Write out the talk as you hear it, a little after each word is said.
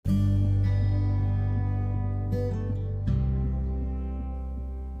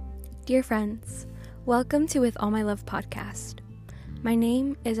Dear friends, welcome to With All My Love podcast. My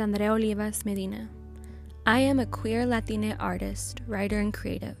name is Andrea Olivas Medina. I am a queer Latina artist, writer, and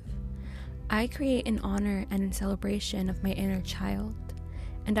creative. I create in honor and in celebration of my inner child,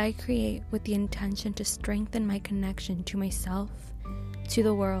 and I create with the intention to strengthen my connection to myself, to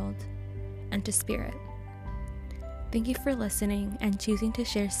the world, and to spirit. Thank you for listening and choosing to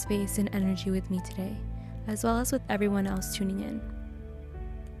share space and energy with me today, as well as with everyone else tuning in.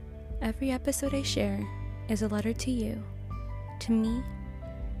 Every episode I share is a letter to you, to me,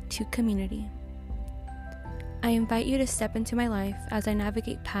 to community. I invite you to step into my life as I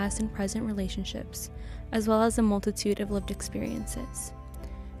navigate past and present relationships, as well as a multitude of lived experiences.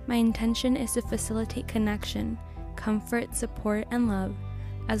 My intention is to facilitate connection, comfort, support, and love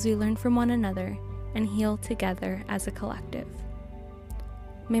as we learn from one another and heal together as a collective.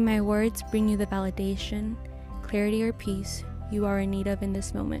 May my words bring you the validation, clarity, or peace you are in need of in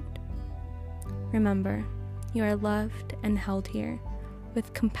this moment. Remember, you are loved and held here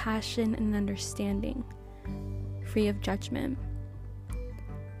with compassion and understanding, free of judgment.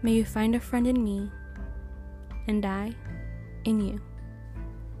 May you find a friend in me, and I in you.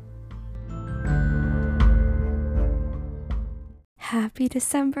 Happy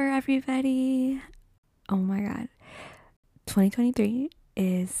December, everybody! Oh my god. 2023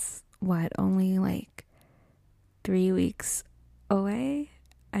 is only like 3 weeks away?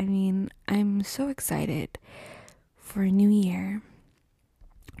 I mean, I'm so excited for a new year,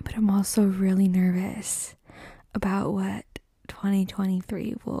 but I'm also really nervous about what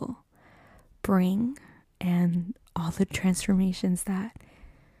 2023 will bring and all the transformations that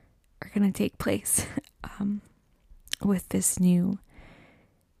are going to take place with this new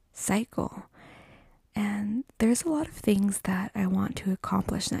cycle. And there's a lot of things that I want to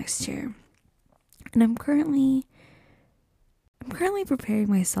accomplish next year. And I'm currently preparing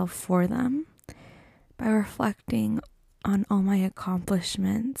myself for them by reflecting on all my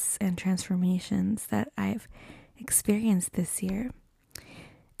accomplishments and transformations that I've experienced this year.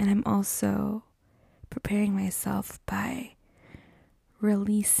 And I'm also preparing myself by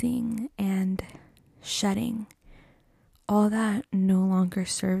releasing and shedding all that no longer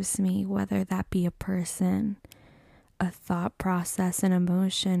serves me, whether that be a person, a thought process, an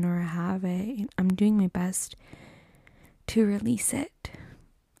emotion, or a habit. I'm doing my best to release it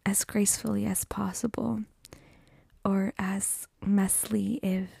as gracefully as possible, or as messily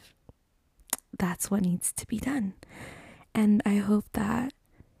if that's what needs to be done. And I hope that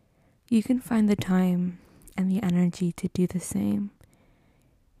you can find the time and the energy to do the same.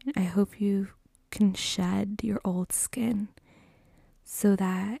 I hope you can shed your old skin so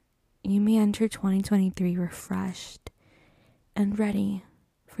that you may enter 2023 refreshed and ready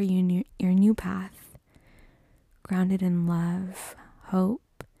for your new path, grounded in love,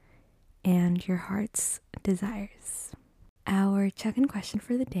 hope, and your heart's desires. Our check-in question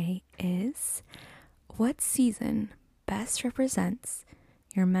for the day is, what season best represents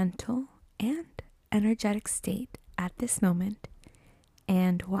your mental and energetic state at this moment,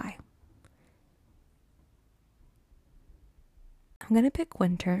 and why? I'm going to pick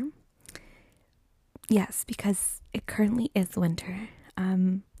winter. Yes, because it currently is winter.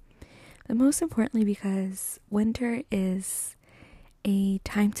 But most importantly, because winter is a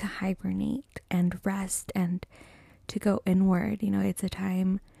time to hibernate and rest and to go inward. You know, it's a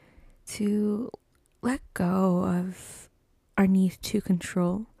time to let go of our need to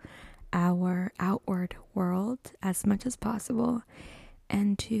control our outward world as much as possible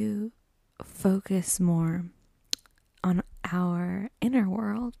and to focus more on our inner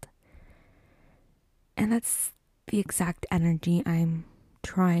world. And that's the exact energy I'm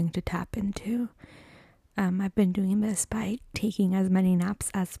trying to tap into. I've been doing this by taking as many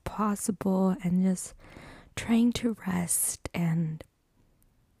naps as possible and just trying to rest and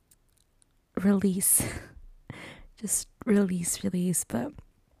release. Just release. But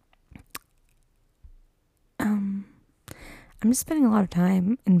I'm just spending a lot of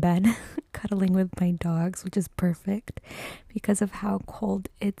time in bed cuddling with my dogs, which is perfect because of how cold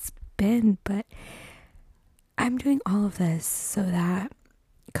it's been. But I'm doing all of this so that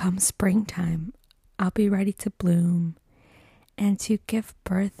come springtime, I'll be ready to bloom and to give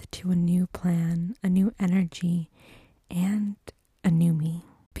birth to a new plan, a new energy, and a new me.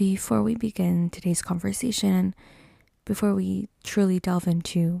 Before we begin today's conversation, before we truly delve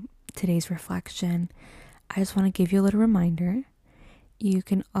into today's reflection, I just want to give you a little reminder. You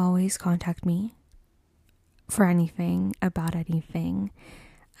can always contact me for anything, about anything,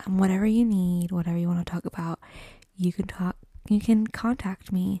 whatever you need, whatever you want to talk about. You can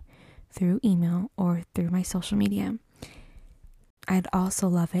contact me through email or through my social media. I'd also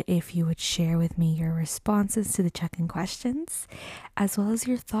love it if you would share with me your responses to the check-in questions, as well as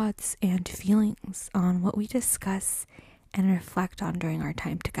your thoughts and feelings on what we discuss and reflect on during our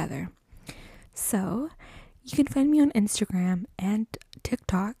time together. So, you can find me on Instagram and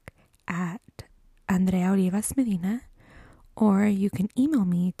TikTok at Andrea Olivas Medina, or you can email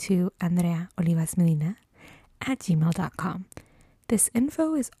me to andreaolivasmedina@gmail.com. This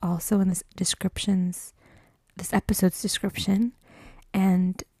info is also in this episode's description,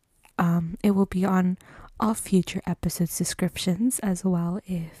 and it will be on all future episodes' descriptions as well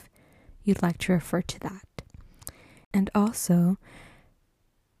if you'd like to refer to that. And also,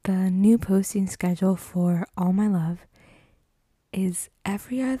 the new posting schedule for All My Love is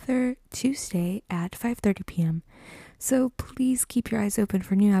every other Tuesday at 5:30 p.m. So please keep your eyes open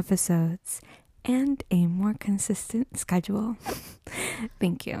for new episodes and a more consistent schedule.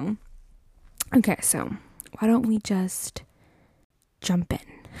 Thank you. Okay, so why don't we just jump in?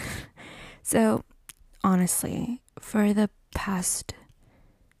 So honestly, for the past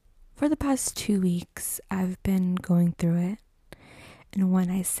 2 weeks, I've been going through it. And when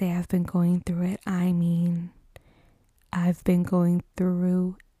I say I've been going through it, I mean I've been going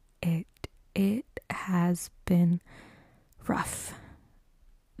through it. It has been rough.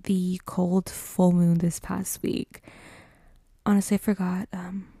 The cold full moon this past week. Honestly, I forgot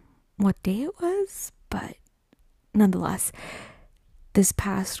what day it was, but nonetheless, this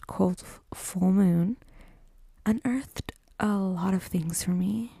past cold full moon unearthed a lot of things for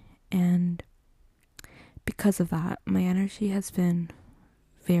me, and because of that, my energy has been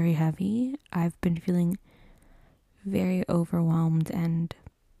very heavy. I've been feeling very overwhelmed and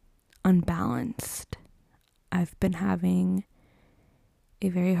unbalanced. I've been having a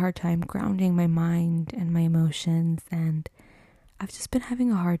very hard time grounding my mind and my emotions, and I've just been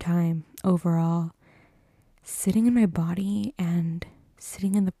having a hard time overall sitting in my body and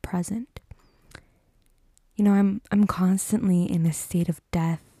sitting in the present. You know, I'm constantly in a state of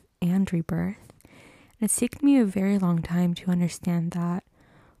death and rebirth, and it's taken me a very long time to understand that,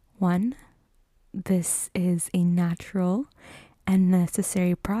 one, this is a natural and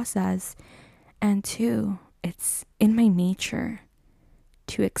necessary process, and two, it's in my nature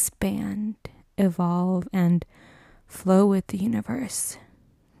to expand, evolve, and flow with the universe,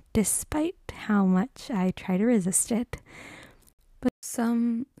 despite how much I try to resist it. But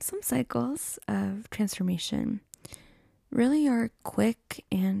some cycles of transformation really are quick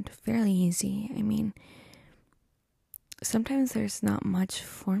and fairly easy. I mean, sometimes there's not much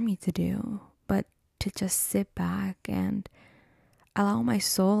for me to do, but to just sit back and allow my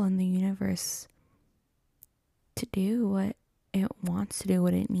soul and the universe to do what it wants to do,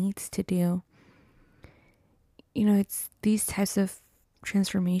 what it needs to do. You know, it's these types of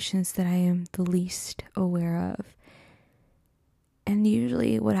transformations that I am the least aware of. And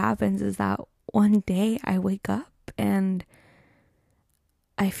usually what happens is that one day I wake up and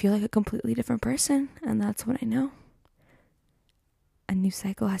I feel like a completely different person, and that's when I know a new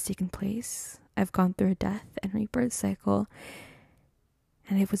cycle has taken place. I've gone through a death and rebirth cycle,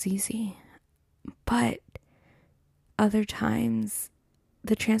 and it was easy. But other times,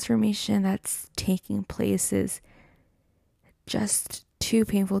 the transformation that's taking place is just too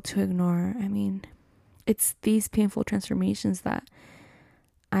painful to ignore. I mean, it's these painful transformations that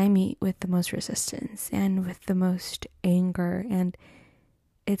I meet with the most resistance and with the most anger, and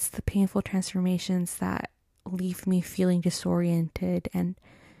it's the painful transformations that leave me feeling disoriented and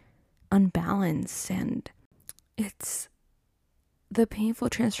unbalanced, and it's the painful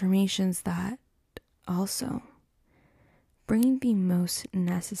transformations that also bring the most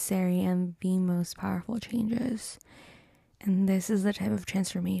necessary and the most powerful changes. And this is the type of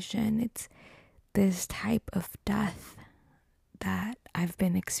transformation, it's this type of death that I've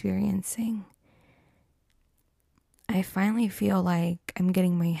been experiencing. I finally feel like I'm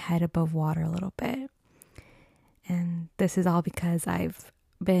getting my head above water a little bit. And this is all because I've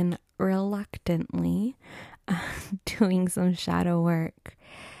been reluctantly doing some shadow work,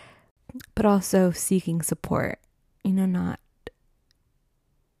 but also seeking support. You know,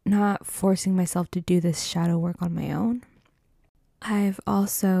 not forcing myself to do this shadow work on my own. I've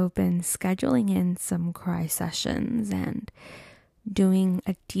also been scheduling in some cry sessions and doing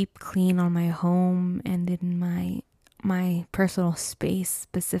a deep clean on my home and in my personal space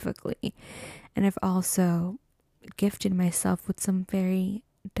specifically. And I've also gifted myself with some very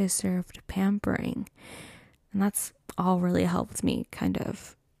deserved pampering. And that's all really helped me kind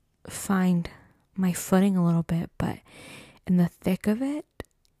of find my footing a little bit. But in the thick of it,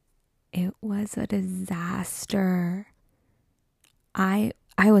 it was a disaster. I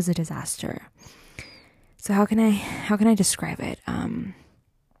was a disaster. So how can I describe it? I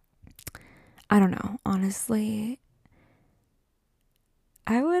don't know. Honestly,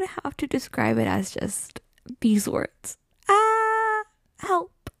 I would have to describe it as just these words.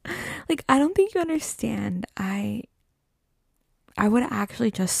 Help. Like, I don't think you understand. I would actually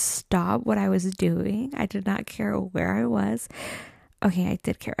just stop what I was doing. I did not care where I was. Okay, I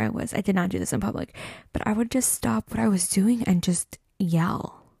did care where I was. I did not do this in public. But I would just stop what I was doing and just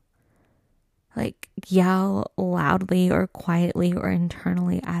yell. Like, yell loudly or quietly or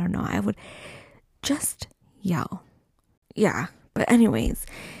internally. I don't know. I would just yell. Yeah. But anyways,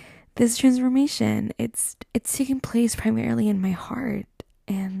 this transformation, it's taking place primarily in my heart.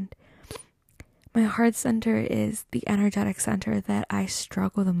 And my heart center is the energetic center that I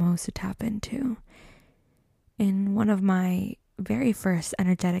struggle the most to tap into. In one of my very first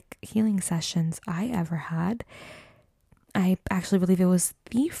energetic healing sessions I ever had, I actually believe it was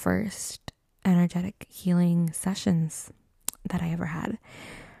the first energetic healing sessions that I ever had,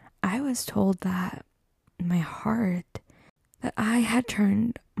 I was told that I had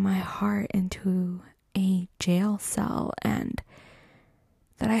turned my heart into a jail cell and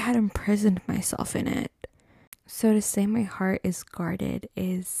that I had imprisoned myself in it. So to say my heart is guarded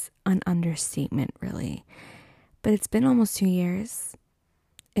is an understatement, really. But it's been almost 2 years,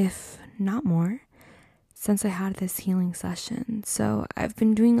 if not more, since I had this healing session. So I've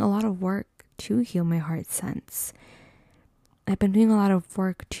been doing a lot of work to heal my heart since. I've been doing a lot of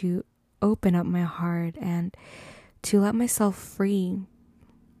work to open up my heart and to let myself free.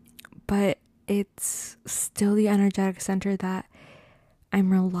 But it's still the energetic center that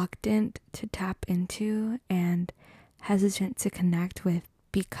I'm reluctant to tap into and hesitant to connect with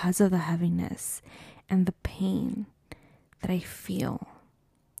because of the heaviness and the pain that I feel.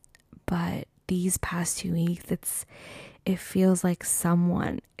 But these past 2 weeks, it feels like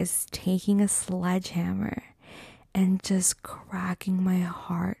someone is taking a sledgehammer and just cracking my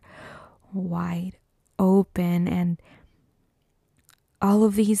heart wide open, and all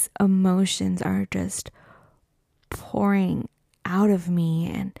of these emotions are just pouring out of me,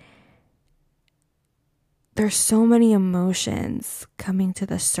 and there's so many emotions coming to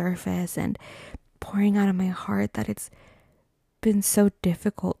the surface and pouring out of my heart that it's been so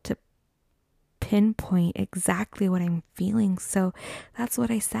difficult to pinpoint exactly what I'm feeling. So that's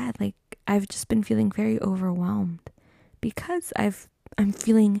what I said. Like, I've just been feeling very overwhelmed because I'm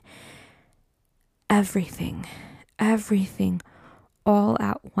feeling everything all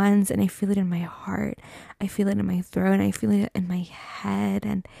at once, and I feel it in my heart, I feel it in my throat, and I feel it in my head,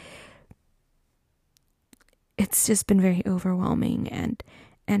 and it's just been very overwhelming and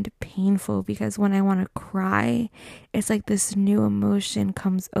painful, because when I want to cry, it's like this new emotion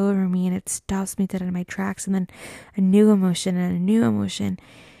comes over me and it stops me dead in my tracks, and then a new emotion and a new emotion.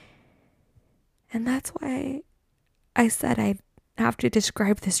 And that's why I said I'd have to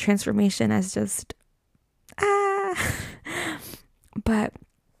describe this transformation as just But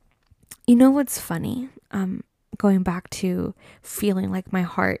you know what's funny? Going back to feeling like my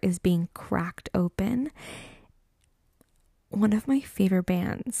heart is being cracked open. One of my favorite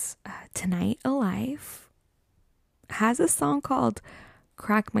bands, Tonight Alive, has a song called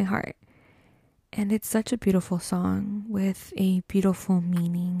Crack My Heart. And it's such a beautiful song with a beautiful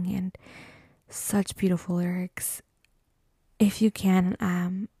meaning and such beautiful lyrics. If you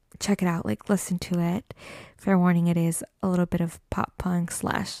can, check it out, like listen to it. Fair warning, it is a little bit of pop punk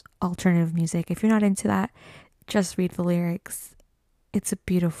 / alternative music. If you're not into that, just read the lyrics. It's a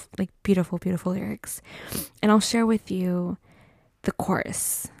beautiful lyrics. And I'll share with you the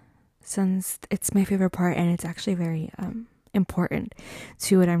chorus, since it's my favorite part and it's actually very important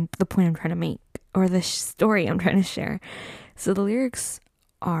to the point I'm trying to make, or the story I'm trying to share. So the lyrics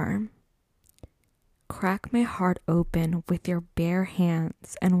are: crack my heart open with your bare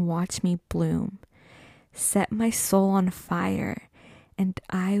hands and watch me bloom. Set my soul on fire and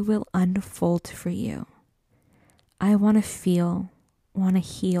I will unfold for you. I want to feel, want to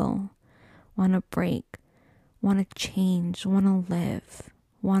heal, want to break, want to change, want to live,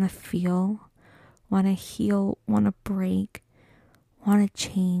 want to feel, want to heal, want to break, want to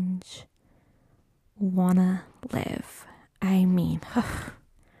change, want to live. I mean,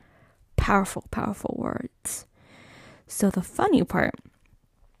 powerful words. So the funny part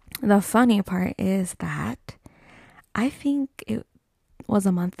is that I think it was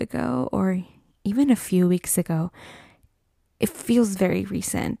a month ago or even a few weeks ago. It feels very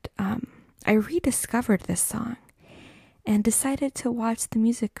recent. I rediscovered this song and decided to watch the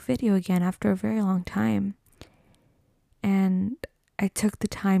music video again after a very long time. And I took the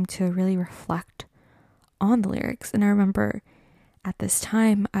time to really reflect on the lyrics. And I remember at this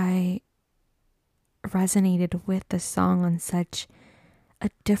time, I resonated with the song on such a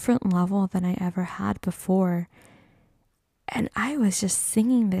different level than I ever had before. And I was just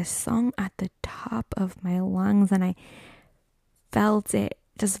singing this song at the top of my lungs, and I felt it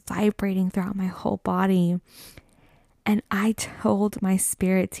just vibrating throughout my whole body. And I told my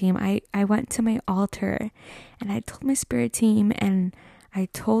spirit team, I went to my altar and I told my spirit team and I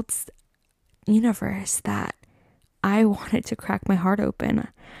told universe that I wanted to crack my heart open.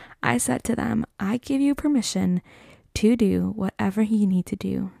 I said to them, I give you permission to do whatever you need to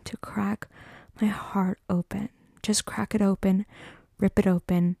do to crack my heart open. Just crack it open, rip it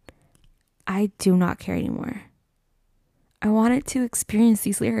open. I do not care anymore. I wanted to experience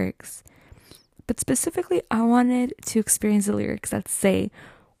these lyrics. But specifically, I wanted to experience the lyrics that say,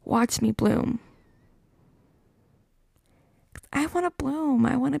 watch me bloom. I want to bloom.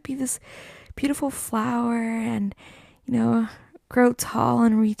 I want to be this beautiful flower and, grow tall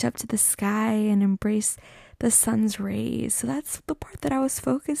and reach up to the sky and embrace the sun's rays. So that's the part that I was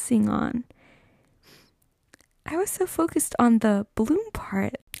focusing on. I was so focused on the bloom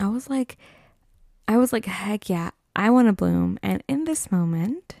part. I was like, heck yeah, I want to bloom. And in this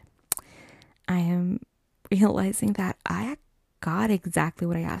moment, I am realizing that I got exactly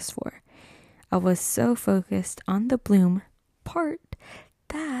what I asked for. I was so focused on the bloom part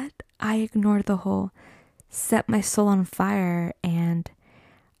that I ignored the whole set my soul on fire and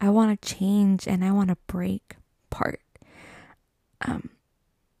I want to change and I want to break part.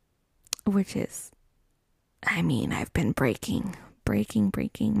 Which is, I've been breaking.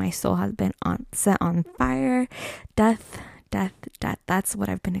 My soul has been set on fire. Death. That's what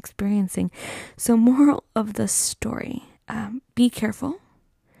I've been experiencing. So moral of the story, be careful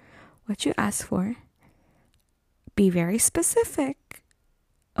what you ask for. Be very specific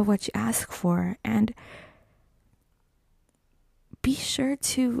of what you ask for, and be sure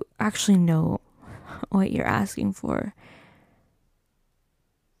to actually know what you're asking for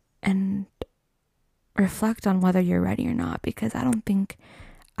and reflect on whether you're ready or not, because I don't think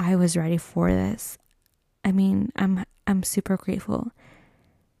I was ready for this. I'm super grateful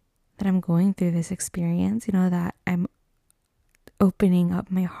that I'm going through this experience, that I'm opening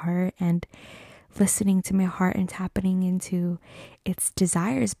up my heart and listening to my heart and tapping into its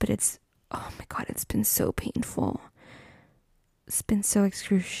desires, but it's been so painful. It's been so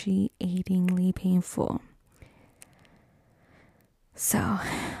excruciatingly painful. So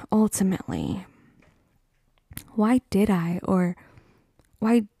ultimately, why do I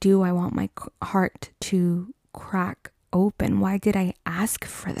want my heart to crack open? Why did I ask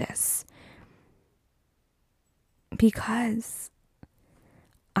for this? Because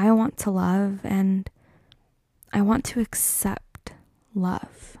I want to love and I want to accept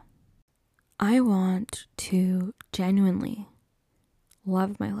love. I want to genuinely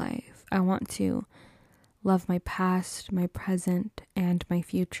love my life. I want to love my past, my present, and my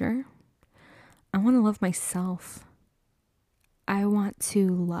future. I want to love myself. I want to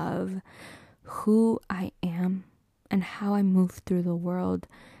love who I am and how I move through the world,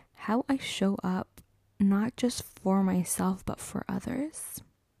 how I show up, not just for myself, but for others.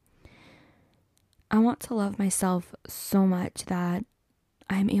 I want to love myself so much that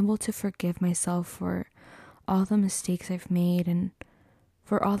I'm able to forgive myself for all the mistakes I've made and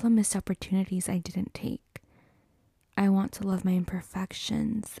for all the missed opportunities I didn't take. I want to love my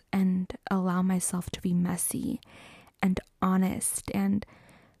imperfections and allow myself to be messy and honest and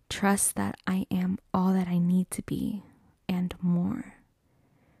trust that I am all that I need to be and more.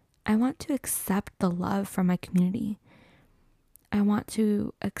 I want to accept the love from my community. I want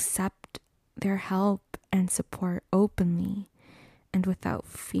to accept their help and support openly and without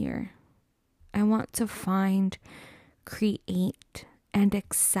fear. I want to find, create, and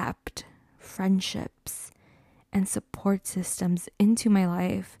accept friendships and support systems into my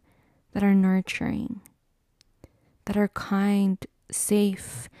life that are nurturing, that are kind,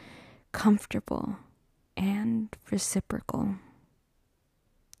 safe, comfortable, and reciprocal.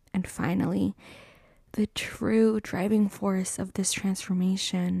 And finally, the true driving force of this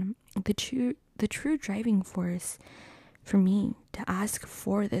transformation, the true driving force for me to ask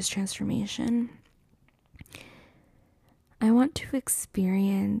for this transformation, I want to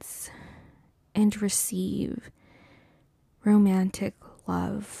experience and receive romantic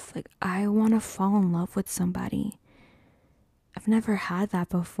love. I want to fall in love with somebody. I've never had that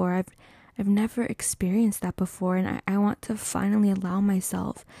before. I've never experienced that before, and I want to finally allow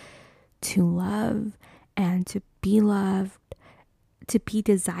myself to love and to be loved, to be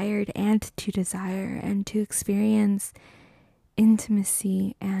desired and to desire, and to experience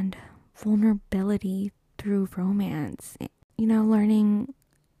intimacy and vulnerability through romance. Learning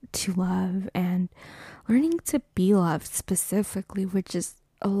to love and learning to be loved specifically, which is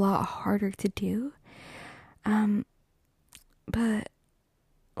a lot harder to do. But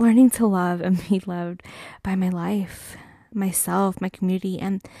learning to love and be loved by my life, myself, my community,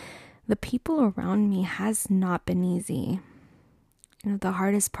 and the people around me has not been easy. The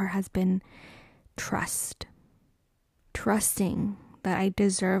hardest part has been trusting that I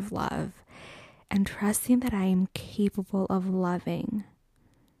deserve love, and trusting that I am capable of loving,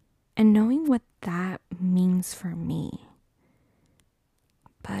 and knowing what that means for me.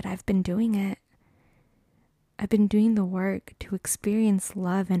 But I've been doing it. I've been doing the work to experience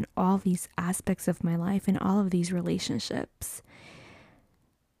love in all these aspects of my life, in all of these relationships.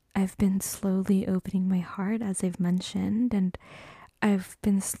 I've been slowly opening my heart, as I've mentioned, and I've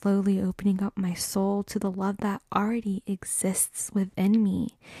been slowly opening up my soul to the love that already exists within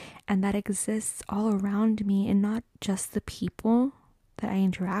me and that exists all around me, and not just the people that I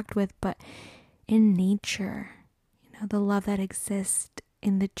interact with, but in nature. The love that exists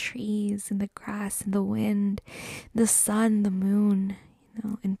in the trees, in the grass, in the wind, the sun, the moon,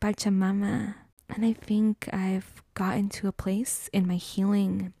 in Pachamama. And I think I've gotten to a place in my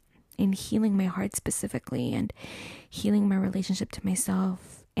healing, in healing my heart specifically, and healing my relationship to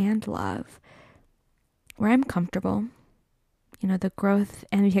myself and love, where I'm comfortable. The growth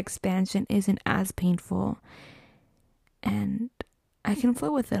and the expansion isn't as painful, and I can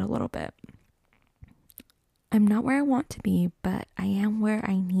flow with it a little bit. I'm not where I want to be, but I am where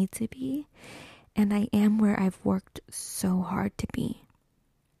I need to be, and I am where I've worked so hard to be.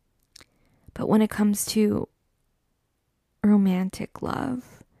 But when it comes to romantic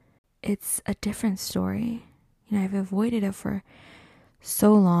love, it's a different story. I've avoided it for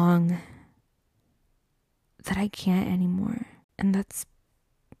so long that I can't anymore. And that's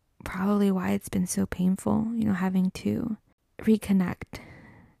probably why it's been so painful, having to reconnect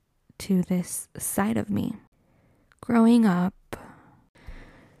to this side of me. Growing up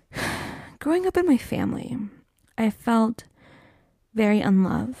in my family, I felt very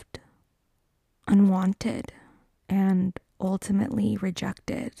unloved, unwanted, and ultimately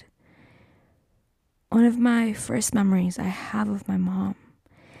rejected. One of my first memories I have of my mom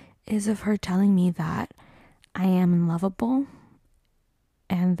is of her telling me that I am unlovable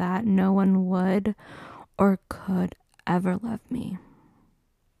and that no one would or could ever love me.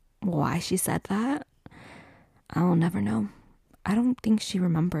 Why she said that, I'll never know. I don't think she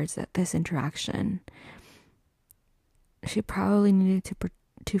remembers this interaction. She probably needed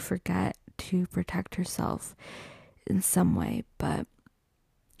to forget to protect herself in some way, but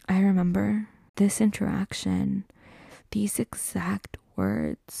I remember this interaction. These exact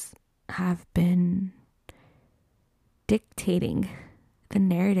words have been dictating the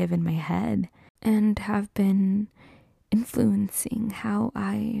narrative in my head and have been influencing how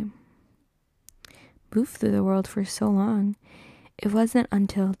I move through the world for so long. It wasn't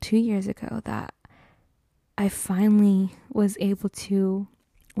until 2 years ago that I finally was able to,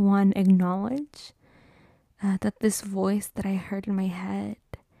 acknowledge that this voice that I heard in my head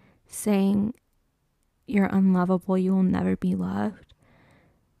saying, "You're unlovable, you will never be loved,"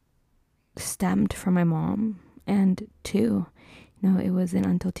 stemmed from my mom. And two, it wasn't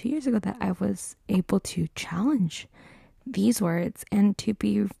until 2 years ago that I was able to challenge these words and to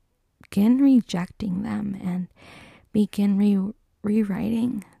begin rejecting them and begin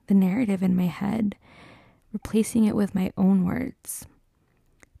rewriting the narrative in my head, replacing it with my own words.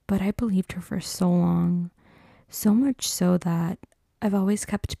 But I believed her for so long, so much so that I've always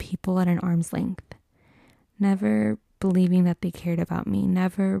kept people at an arm's length, never believing that they cared about me,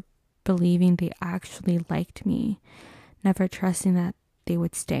 never believing they actually liked me, never trusting that they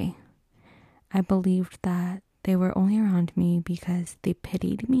would stay. I believed that they were only around me because they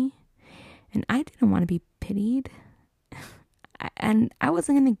pitied me, and I didn't want to be pitied, and I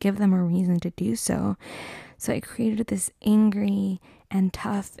wasn't going to give them a reason to do so. So I created this angry and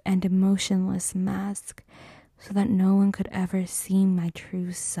tough and emotionless mask so that no one could ever see my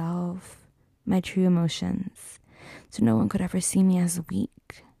true self, my true emotions. So no one could ever see me as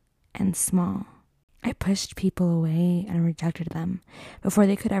weak and small. I pushed people away and rejected them before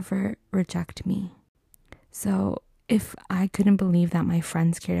they could ever reject me. So if I couldn't believe that my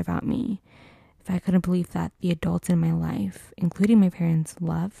friends cared about me, if I couldn't believe that the adults in my life, including my parents,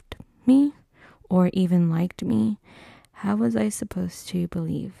 loved me or even liked me, how was I supposed to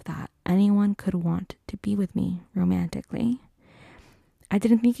believe that anyone could want to be with me romantically? I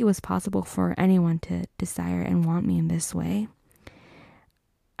didn't think it was possible for anyone to desire and want me in this way.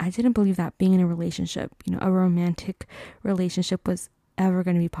 I didn't believe that being in a relationship, a romantic relationship, was ever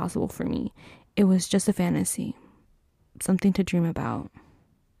going to be possible for me. It was just a fantasy, something to dream about.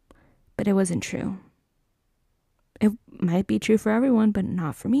 but it wasn't true. It might be true for everyone, but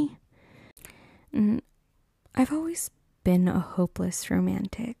not for me. And I've always been a hopeless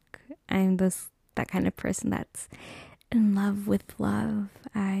romantic. I'm that kind of person that's in love with love.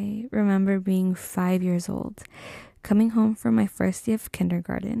 I remember being 5 years old, coming home from my first day of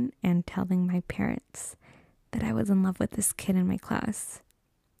kindergarten and telling my parents that I was in love with this kid in my class.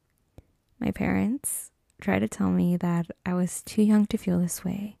 My parents tried to tell me that I was too young to feel this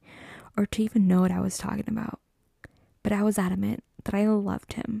way or to even know what I was talking about. But I was adamant that I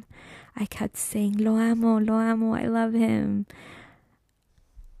loved him. I kept saying, lo amo, I love him.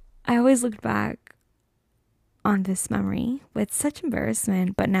 I always looked back on this memory with such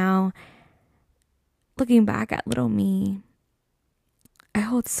embarrassment, but now, looking back at little me, I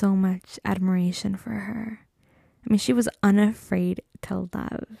hold so much admiration for her. I mean, she was unafraid to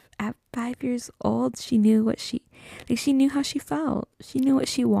love. At 5 years old, she knew she knew how she felt. She knew what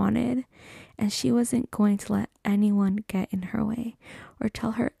she wanted, and she wasn't going to let anyone get in her way or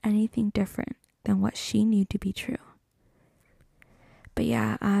tell her anything different than what she knew to be true. But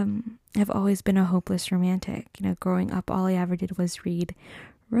yeah, I've always been a hopeless romantic. Growing up, all I ever did was read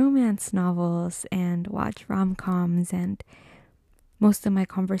romance novels and watch rom-coms, and most of my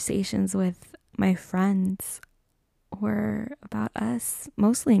conversations with my friends were about us,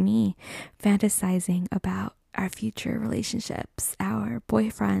 mostly me, fantasizing about our future relationships, our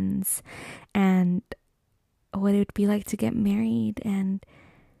boyfriends, and what it would be like to get married and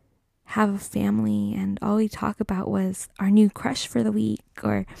have a family. And all we talk about was our new crush for the week,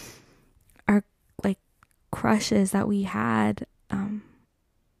 or our crushes that we had.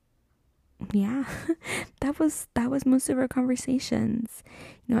 Yeah, that was most of our conversations.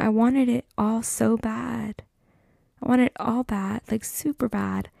 I wanted it all so bad. I wanted it all bad, super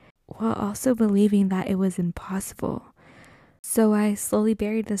bad, while also believing that it was impossible. So I slowly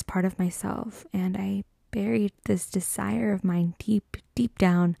buried this part of myself, and I buried this desire of mine deep, deep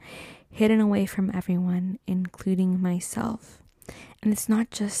down, hidden away from everyone, including myself. And it's not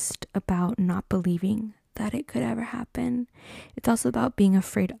just about not believing that it could ever happen. It's also about being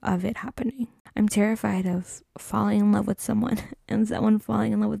afraid of it happening. I'm terrified of falling in love with someone and someone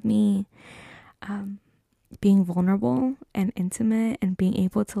falling in love with me. Being vulnerable and intimate and being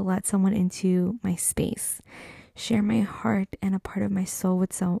able to let someone into my space, share my heart and a part of my soul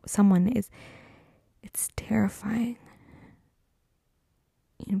with someone it's terrifying.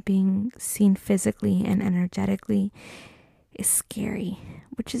 Being seen physically and energetically is scary,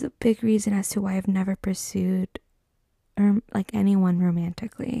 which is a big reason as to why I've never pursued anyone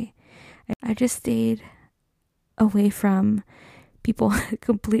romantically. I just stayed away from people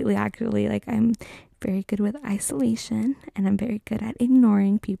completely. Actually, I'm very good with isolation, and I'm very good at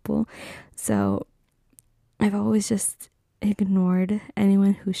ignoring people. So I've always just ignored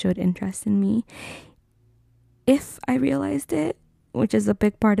anyone who showed interest in me. If I realized it, which is a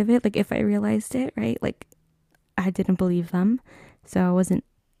big part of it, if I realized it, right, I didn't believe them, so I wasn't.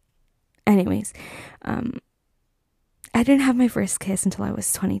 Anyways, I didn't have my first kiss until I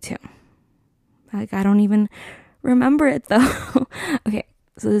was 22. I don't even remember it though. Okay,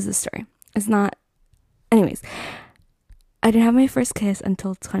 so this is the story. It's not. Anyways, I didn't have my first kiss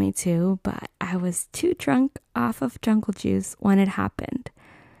until 22, but I was too drunk off of jungle juice when it happened.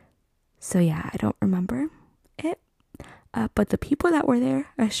 So yeah, I don't remember it. But the people that were there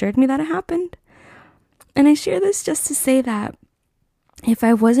assured me that it happened. And I share this just to say that if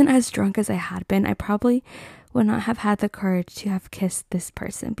I wasn't as drunk as I had been, I probably would not have had the courage to have kissed this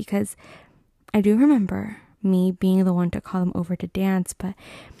person, because I do remember me being the one to call them over to dance, but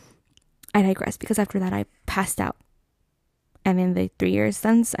I digress, because after that I passed out. And in the 3 years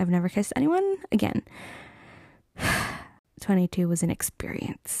since, I've never kissed anyone again. 22 was an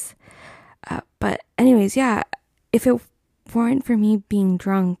experience. But anyways, yeah, if it weren't for me being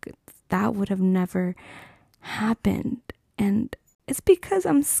drunk, that would have never happened. And it's because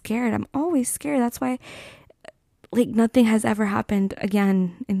I'm scared. I'm always scared. That's why nothing has ever happened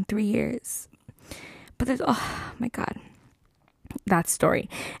again in 3 years. But there's, oh my God, that story.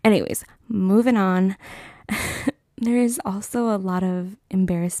 Anyways, moving on. There is also a lot of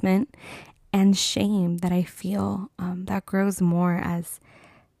embarrassment and shame that I feel that grows more as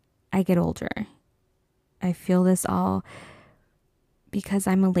I get older. I feel this all because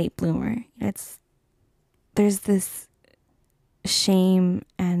I'm a late bloomer. There's this shame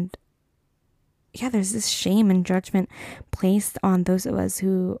and judgment placed on those of us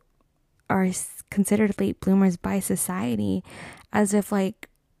who are considered late bloomers by society, as if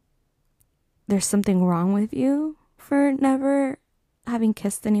there's something wrong with you for never having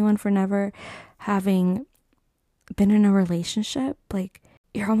kissed anyone, for never having been in a relationship.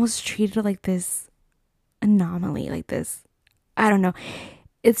 you're almost treated like this anomaly, like this, I don't know.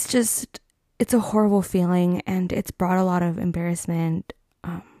 It's a horrible feeling, and it's brought a lot of embarrassment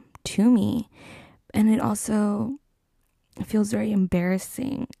to me. And it also feels very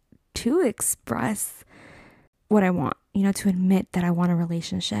embarrassing to express what I want, to admit that I want a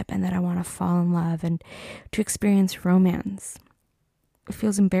relationship and that I want to fall in love and to experience romance. It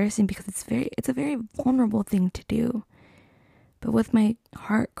feels embarrassing because it's a very vulnerable thing to do. But with my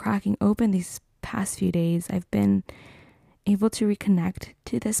heart cracking open these past few days, I've been able to reconnect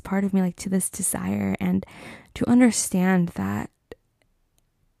to this part of me, like to this desire, and to understand that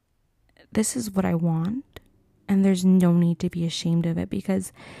this is what I want, and there's no need to be ashamed of it,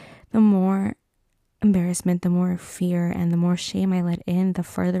 because the more embarrassment, the more fear, and the more shame I let in, the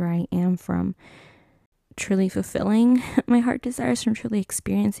further I am from truly fulfilling my heart desires, from truly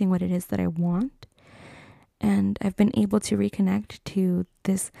experiencing what it is that I want. And I've been able to reconnect to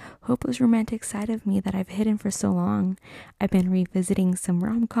this hopeless romantic side of me that I've hidden for so long. I've been revisiting some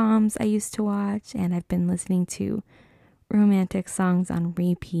rom-coms I used to watch, and I've been listening to romantic songs on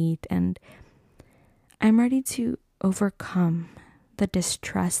repeat, and I'm ready to overcome the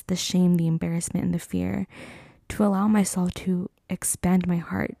distrust, the shame, the embarrassment, and the fear, to allow myself to expand my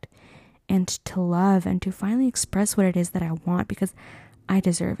heart and to love and to finally express what it is that I want, because I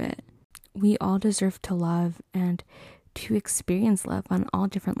deserve it. We all deserve to love and to experience love on all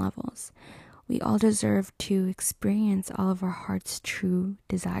different levels. We all deserve to experience all of our heart's true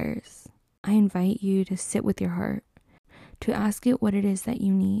desires. I invite you to sit with your heart, to ask it what it is that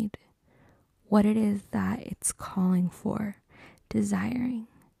you need, what it is that it's calling for, desiring.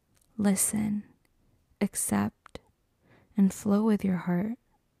 Listen, accept, and flow with your heart.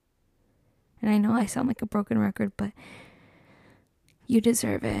 And I know I sound like a broken record, but you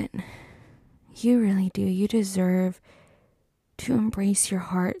deserve it. You really do. You deserve to embrace your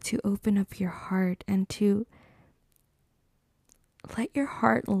heart, to open up your heart, and to let your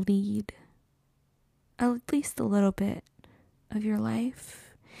heart lead at least a little bit of your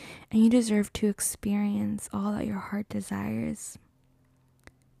life. And you deserve to experience all that your heart desires.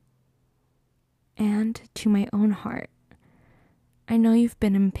 And to my own heart, I know you've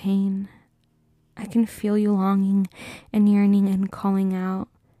been in pain. I can feel you longing and yearning and calling out,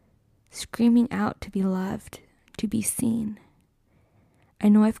 screaming out to be loved, to be seen. I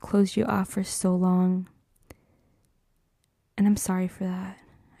know I've closed you off for so long, and I'm sorry for that.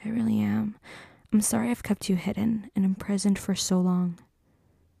 I really am. I'm sorry I've kept you hidden and imprisoned for so long.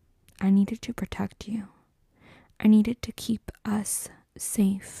 I needed to protect you. I needed to keep us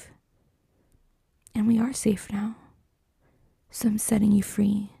safe. And we are safe now. So I'm setting you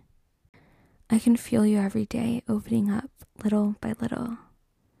free. I can feel you every day opening up little by little.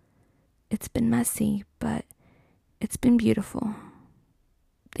 It's been messy, but it's been beautiful.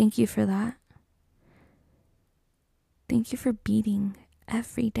 Thank you for that. Thank you for beating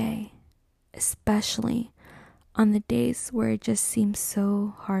every day, especially on the days where it just seems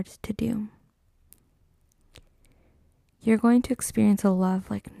so hard to do. You're going to experience a love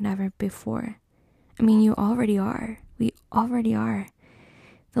like never before. I mean, you already are. We already are.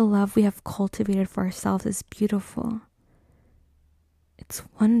 The love we have cultivated for ourselves is beautiful. It's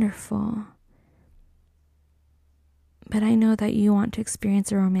wonderful. But I know that you want to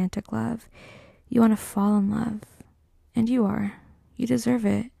experience a romantic love. You want to fall in love. And you are. You deserve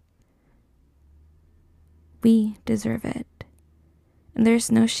it. We deserve it. And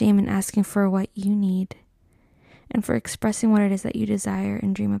there's no shame in asking for what you need and for expressing what it is that you desire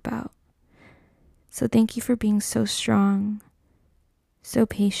and dream about. So thank you for being so strong, so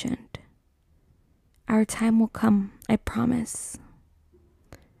patient. Our time will come, I promise.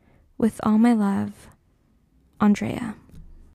 With all my love, Andrea.